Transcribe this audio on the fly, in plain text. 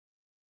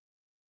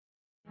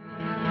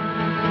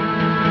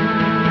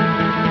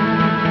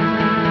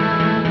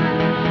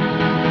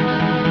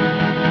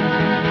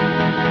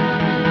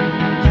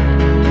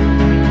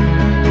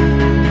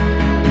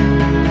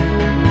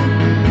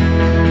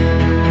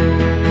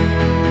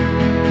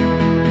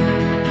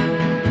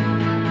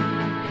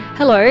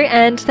Hello,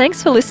 and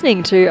thanks for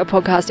listening to a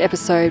podcast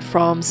episode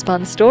from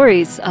Spun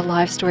Stories, a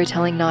live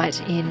storytelling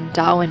night in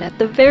Darwin at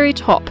the very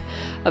top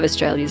of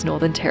Australia's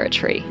Northern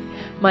Territory.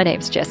 My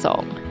name's Jess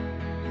Ong.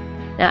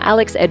 Now,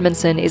 Alex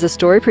Edmondson is a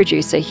story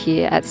producer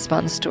here at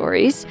Spun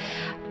Stories,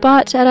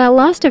 but at our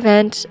last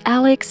event,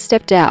 Alex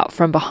stepped out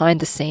from behind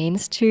the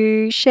scenes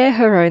to share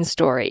her own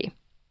story.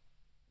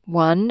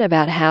 One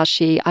about how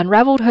she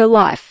unravelled her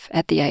life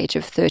at the age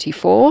of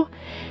 34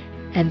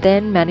 and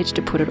then managed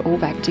to put it all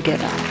back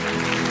together.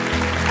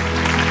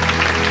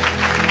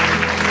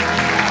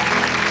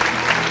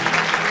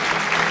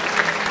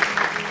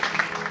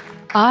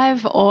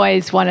 I've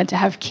always wanted to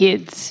have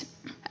kids.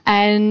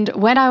 And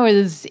when I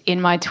was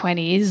in my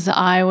 20s,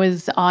 I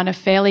was on a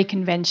fairly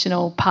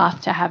conventional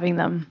path to having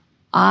them.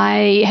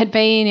 I had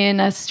been in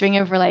a string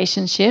of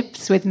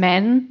relationships with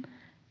men,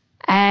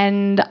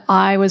 and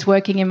I was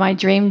working in my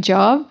dream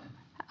job.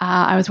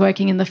 I was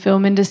working in the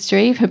film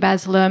industry for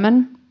Baz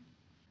Luhrmann.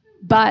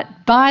 But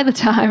by the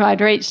time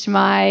I'd reached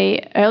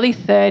my early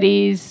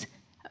 30s,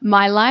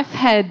 my life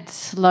had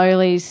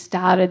slowly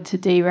started to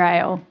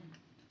derail.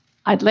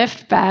 I'd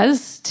left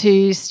Baz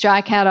to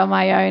strike out on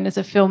my own as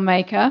a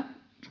filmmaker,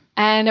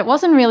 and it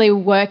wasn't really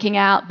working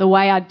out the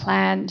way I'd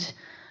planned.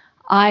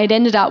 I'd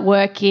ended up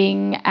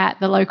working at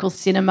the local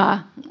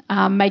cinema,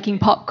 making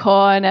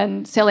popcorn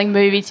and selling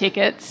movie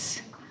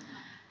tickets.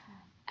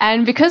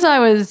 And because I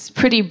was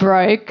pretty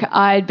broke,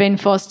 I'd been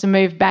forced to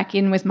move back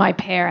in with my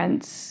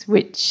parents,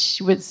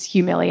 which was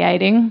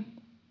humiliating.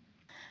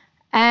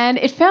 And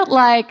it felt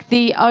like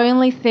the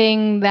only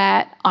thing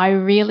that I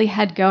really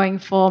had going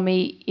for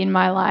me in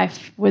my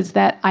life was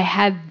that I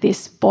had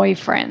this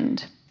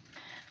boyfriend.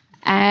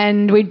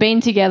 And we'd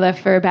been together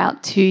for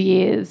about 2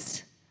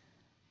 years.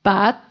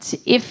 But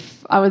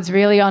if I was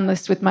really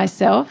honest with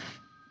myself,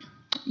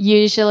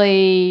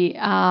 usually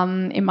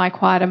in my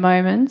quieter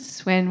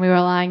moments when we were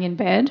lying in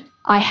bed,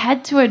 I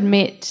had to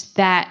admit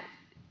that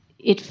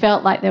it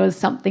felt like there was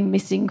something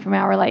missing from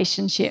our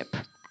relationship.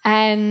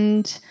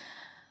 And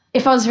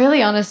if I was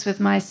really honest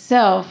with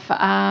myself,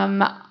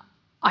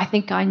 I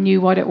think I knew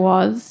what it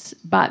was,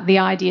 but the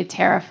idea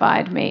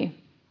terrified me.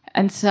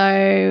 And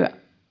so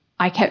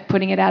I kept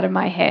putting it out of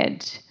my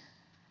head.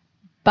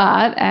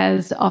 But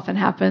as often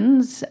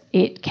happens,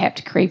 it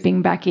kept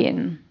creeping back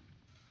in.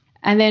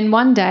 And then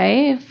one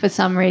day, for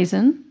some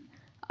reason,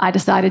 I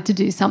decided to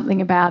do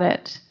something about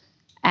it.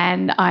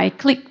 And I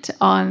clicked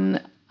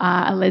on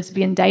a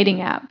lesbian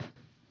dating app.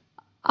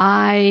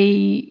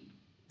 I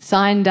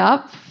signed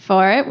up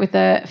for it with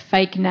a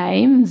fake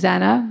name,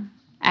 Xana,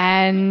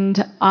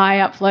 and I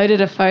uploaded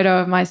a photo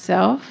of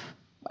myself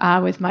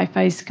with my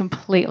face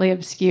completely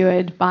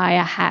obscured by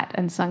a hat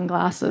and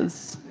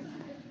sunglasses.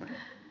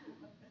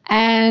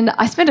 And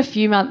I spent a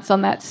few months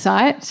on that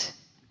site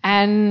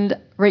and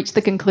reached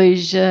the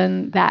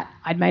conclusion that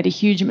I'd made a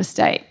huge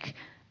mistake,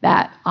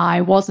 that I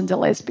wasn't a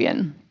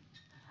lesbian.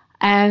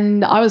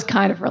 And I was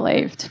kind of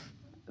relieved.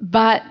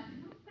 But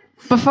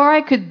before I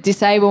could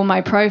disable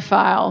my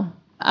profile,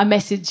 a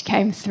message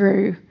came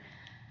through,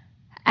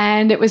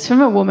 and it was from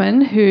a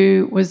woman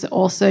who was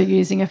also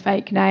using a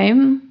fake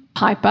name,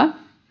 Piper.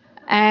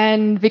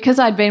 And because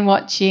I'd been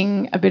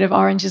watching a bit of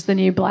Orange is the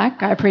New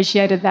Black, I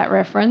appreciated that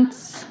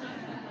reference.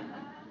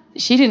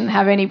 She didn't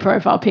have any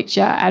profile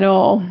picture at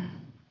all.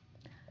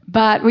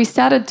 But we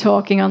started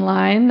talking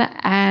online,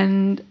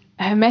 and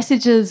her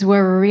messages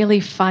were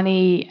really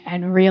funny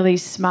and really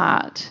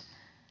smart.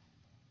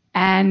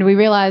 And we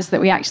realised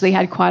that we actually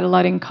had quite a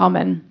lot in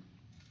common.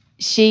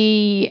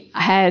 She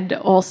had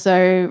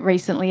also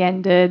recently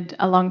ended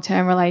a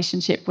long-term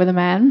relationship with a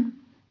man,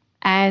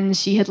 and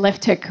she had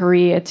left her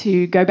career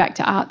to go back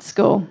to art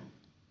school.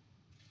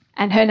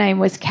 And her name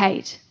was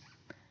Kate.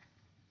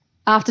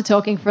 After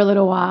talking for a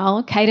little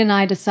while, Kate and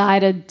I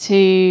decided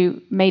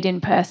to meet in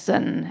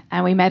person,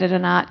 and we met at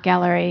an art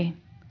gallery.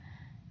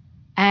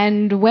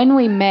 And when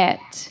we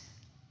met,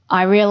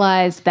 I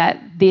realised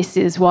that this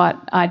is what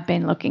I'd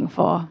been looking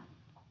for.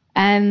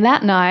 And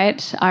that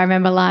night, I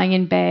remember lying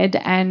in bed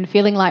and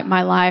feeling like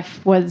my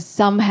life was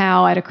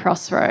somehow at a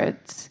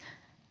crossroads,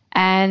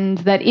 and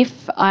that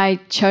if I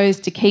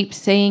chose to keep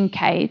seeing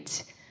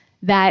Kate,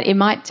 that it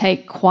might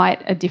take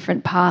quite a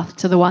different path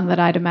to the one that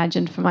I'd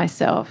imagined for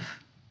myself.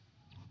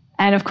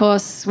 And of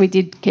course, we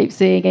did keep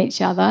seeing each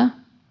other,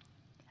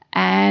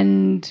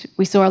 and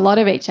we saw a lot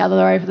of each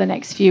other over the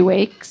next few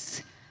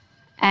weeks.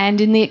 And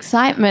in the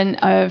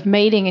excitement of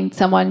meeting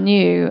someone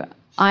new,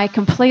 I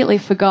completely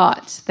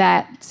forgot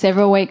that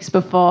several weeks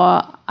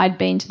before I'd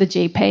been to the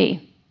GP.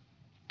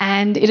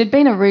 And it had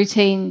been a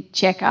routine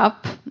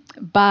checkup,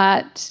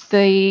 but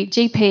the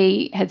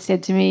GP had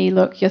said to me,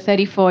 look, you're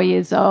 34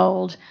 years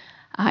old.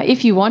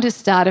 If you want to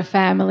start a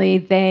family,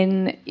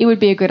 then it would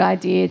be a good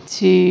idea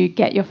to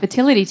get your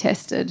fertility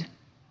tested.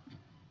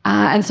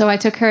 And so I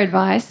took her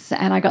advice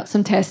and I got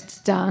some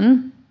tests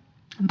done,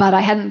 but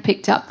I hadn't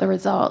picked up the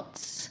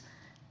results.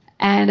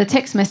 And a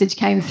text message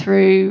came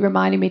through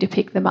reminding me to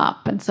pick them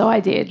up, and so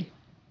I did.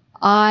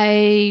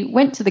 I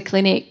went to the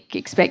clinic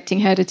expecting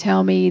her to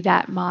tell me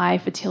that my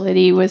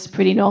fertility was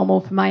pretty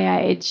normal for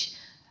my age,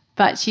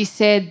 but she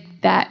said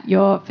that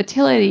your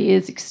fertility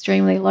is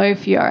extremely low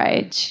for your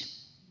age.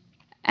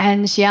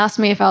 And she asked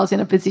me if I was in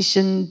a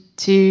position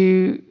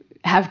to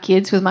have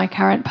kids with my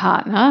current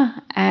partner.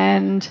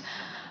 And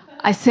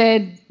I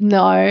said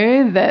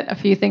no, that a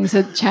few things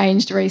had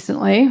changed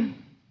recently.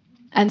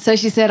 And so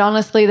she said,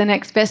 honestly, the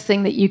next best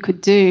thing that you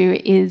could do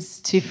is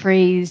to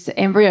freeze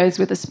embryos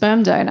with a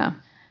sperm donor.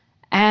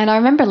 And I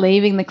remember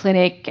leaving the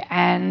clinic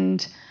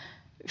and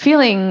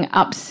feeling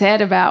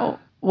upset about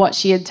what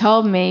she had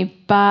told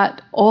me,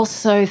 but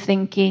also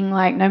thinking,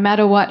 like, no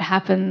matter what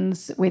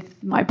happens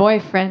with my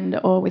boyfriend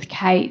or with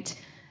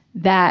Kate,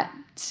 that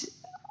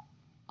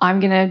I'm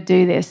going to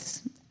do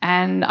this,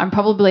 and I'm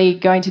probably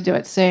going to do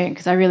it soon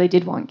because I really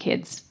did want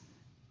kids.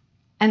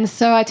 And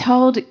so I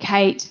told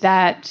Kate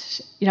that,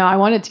 I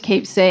wanted to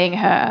keep seeing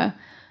her,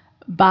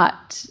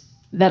 but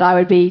that I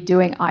would be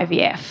doing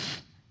IVF.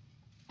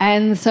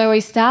 And so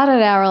we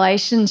started our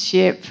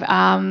relationship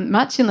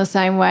much in the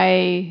same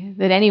way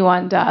that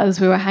anyone does.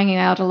 We were hanging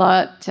out a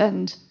lot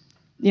and,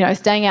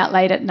 staying out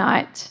late at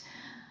night.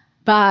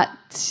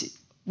 But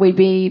we'd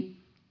be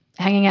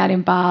hanging out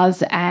in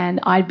bars and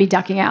I'd be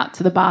ducking out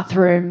to the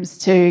bathrooms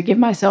to give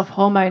myself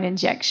hormone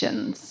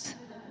injections.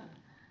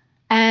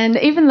 And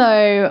even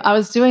though I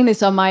was doing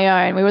this on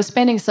my own, we were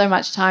spending so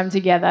much time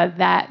together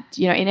that,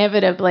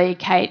 inevitably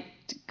Kate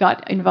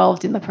got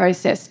involved in the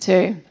process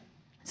too.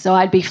 So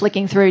I'd be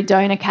flicking through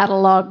donor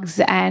catalogues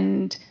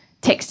and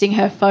texting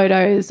her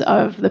photos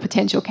of the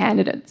potential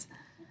candidates.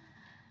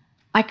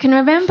 I can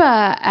remember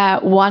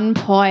at one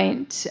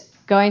point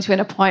going to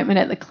an appointment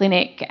at the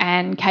clinic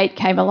and Kate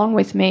came along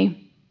with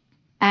me.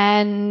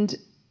 And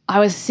I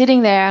was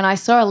sitting there and I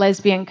saw a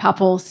lesbian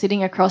couple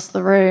sitting across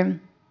the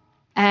room.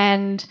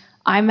 And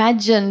I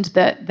imagined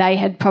that they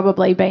had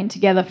probably been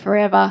together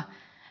forever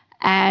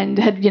and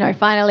had,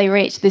 finally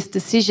reached this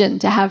decision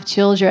to have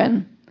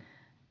children.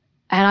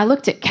 And I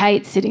looked at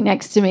Kate sitting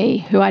next to me,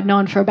 who I'd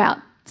known for about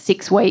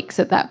 6 weeks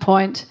at that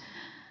point,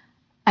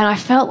 and I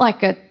felt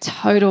like a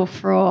total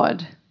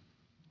fraud.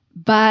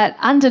 But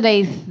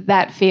underneath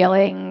that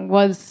feeling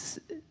was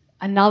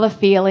another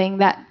feeling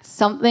that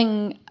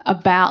something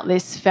about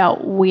this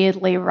felt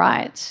weirdly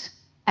right.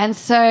 And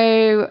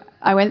so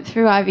I went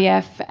through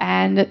IVF,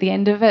 and at the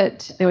end of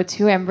it, there were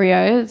 2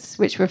 embryos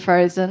which were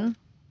frozen.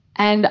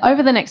 And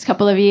over the next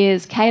couple of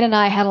years, Kate and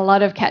I had a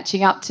lot of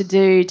catching up to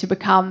do to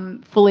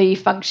become fully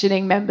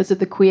functioning members of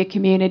the queer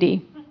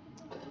community.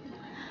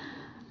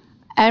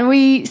 And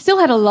we still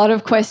had a lot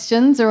of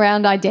questions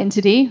around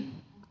identity.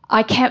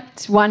 I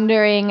kept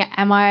wondering,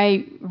 am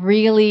I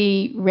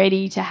really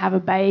ready to have a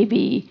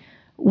baby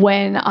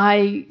when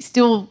I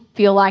still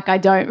feel like I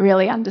don't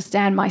really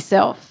understand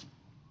myself?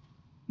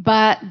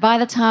 But by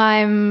the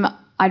time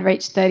I'd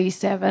reached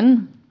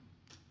 37,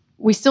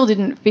 we still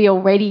didn't feel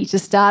ready to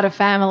start a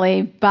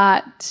family,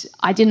 but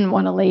I didn't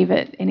want to leave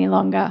it any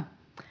longer.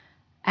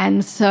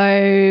 And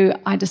so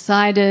I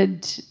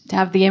decided to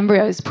have the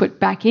embryos put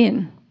back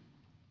in.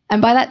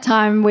 And by that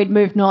time, we'd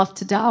moved north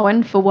to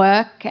Darwin for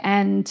work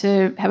and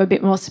to have a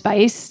bit more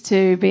space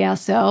to be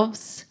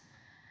ourselves.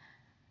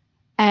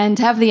 And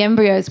to have the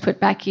embryos put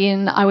back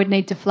in, I would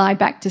need to fly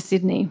back to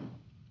Sydney.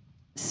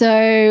 So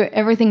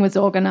everything was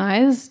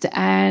organised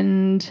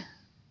and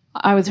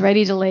I was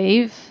ready to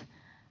leave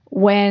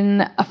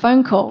when a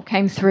phone call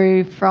came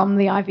through from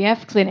the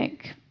IVF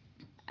clinic.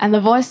 And the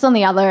voice on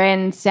the other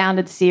end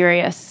sounded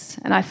serious,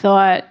 and I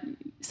thought,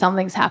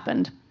 something's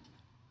happened.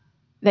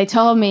 They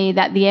told me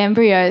that the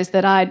embryos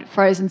that I'd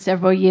frozen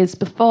several years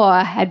before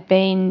had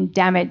been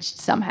damaged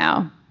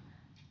somehow.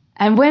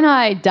 And when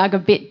I dug a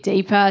bit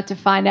deeper to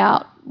find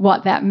out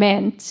what that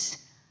meant,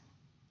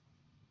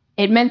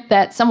 it meant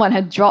that someone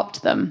had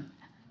dropped them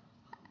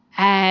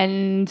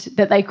and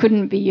that they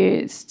couldn't be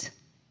used.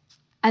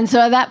 And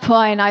so at that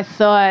point, I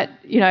thought,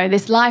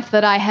 this life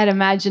that I had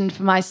imagined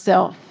for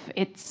myself,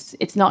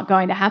 it's not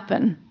going to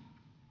happen.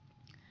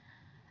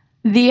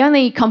 The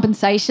only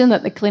compensation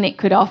that the clinic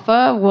could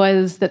offer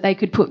was that they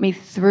could put me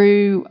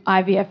through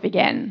IVF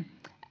again.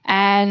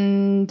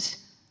 And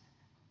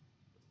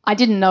I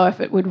didn't know if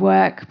it would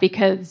work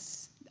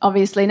because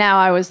obviously now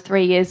I was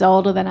 3 years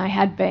older than I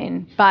had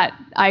been, but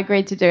I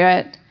agreed to do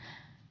it.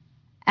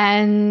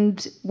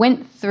 And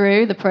went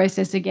through the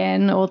process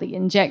again, all the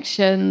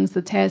injections,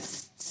 the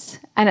tests,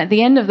 and at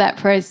the end of that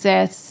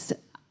process,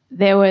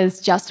 there was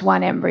just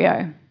 1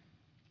 embryo.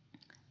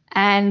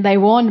 And they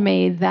warned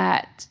me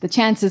that the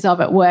chances of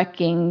it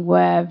working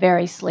were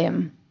very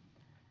slim.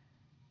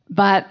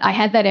 But I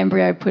had that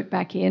embryo put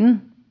back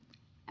in,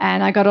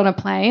 and I got on a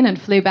plane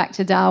and flew back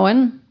to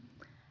Darwin.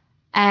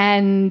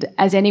 And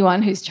as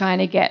anyone who's trying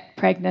to get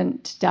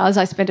pregnant does,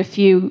 I spent a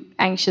few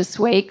anxious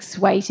weeks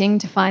waiting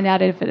to find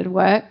out if it had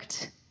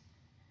worked.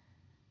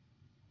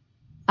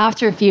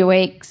 After a few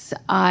weeks,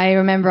 I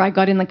remember I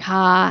got in the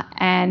car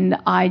and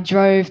I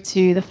drove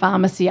to the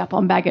pharmacy up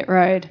on Bagot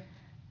Road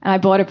and I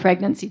bought a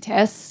pregnancy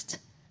test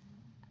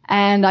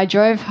and I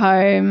drove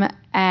home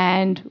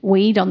and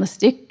weed on the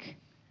stick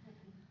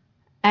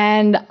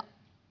and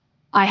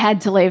I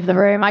had to leave the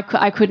room. I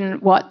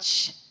couldn't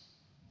watch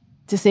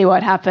to see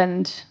what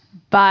happened,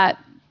 but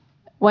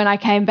When I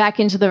came back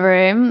into the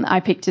room, I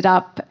picked it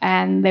up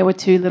and there were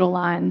 2 little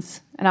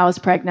lines and I was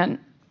pregnant.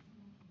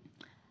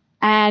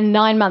 And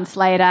 9 months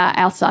later,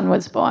 our son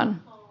was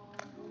born.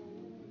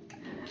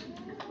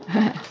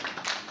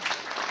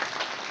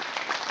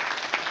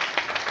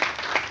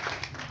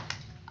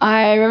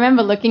 I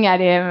remember looking at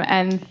him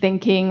and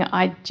thinking,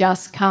 I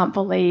just can't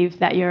believe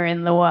that you're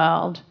in the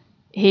world.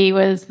 He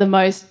was the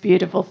most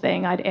beautiful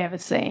thing I'd ever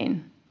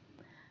seen.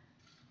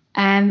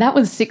 And that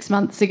was 6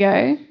 months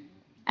ago.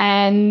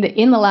 And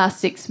in the last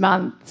 6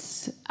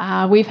 months,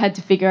 we've had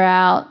to figure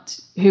out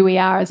who we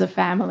are as a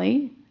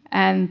family,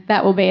 and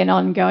that will be an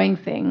ongoing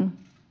thing.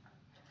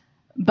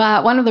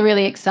 But one of the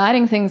really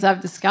exciting things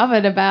I've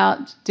discovered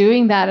about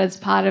doing that as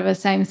part of a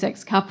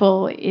same-sex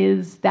couple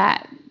is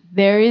that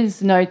there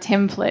is no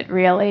template,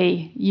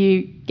 really.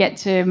 You get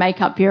to make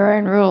up your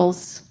own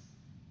rules.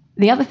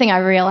 The other thing I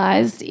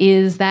realised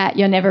is that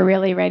you're never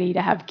really ready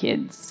to have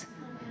kids.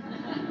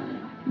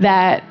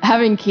 That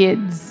having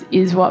kids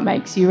is what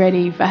makes you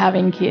ready for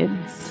having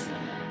kids.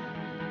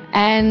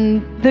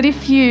 And that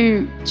if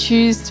you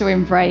choose to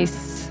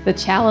embrace the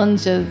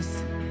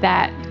challenges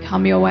that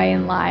come your way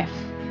in life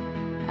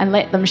and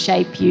let them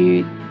shape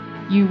you,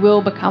 you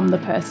will become the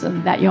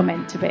person that you're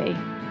meant to be.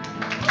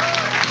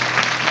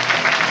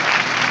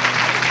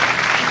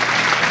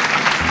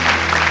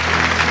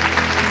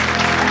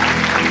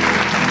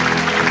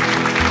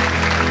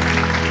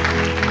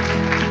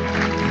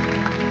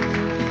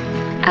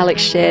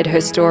 Alex shared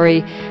her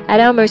story at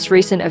our most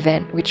recent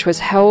event, which was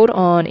held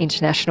on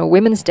International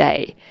Women's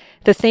Day.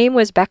 The theme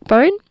was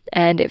Backbone,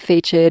 and it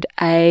featured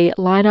a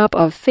lineup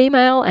of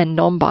female and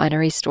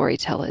non-binary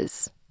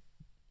storytellers.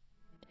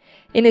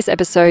 In this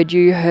episode,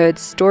 you heard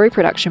story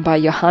production by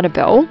Johanna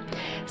Bell,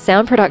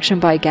 sound production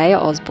by Gaia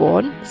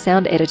Osborne,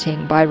 sound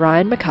editing by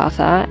Ryan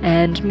MacArthur,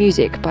 and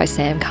music by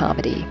Sam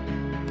Carmody.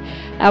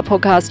 Our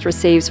podcast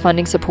receives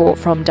funding support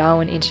from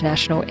Darwin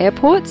International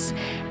Airports,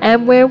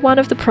 and we're one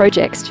of the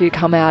projects to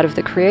come out of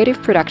the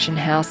Creative Production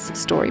House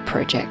Story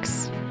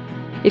Projects.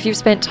 If you've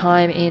spent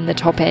time in the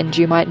top end,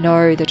 you might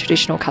know the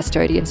traditional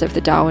custodians of the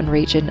Darwin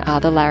region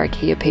are the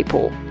Larrakia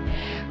people.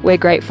 We're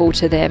grateful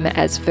to them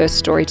as first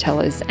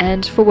storytellers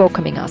and for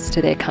welcoming us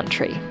to their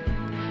country.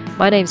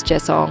 My name's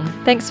Jess Ong.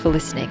 Thanks for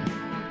listening.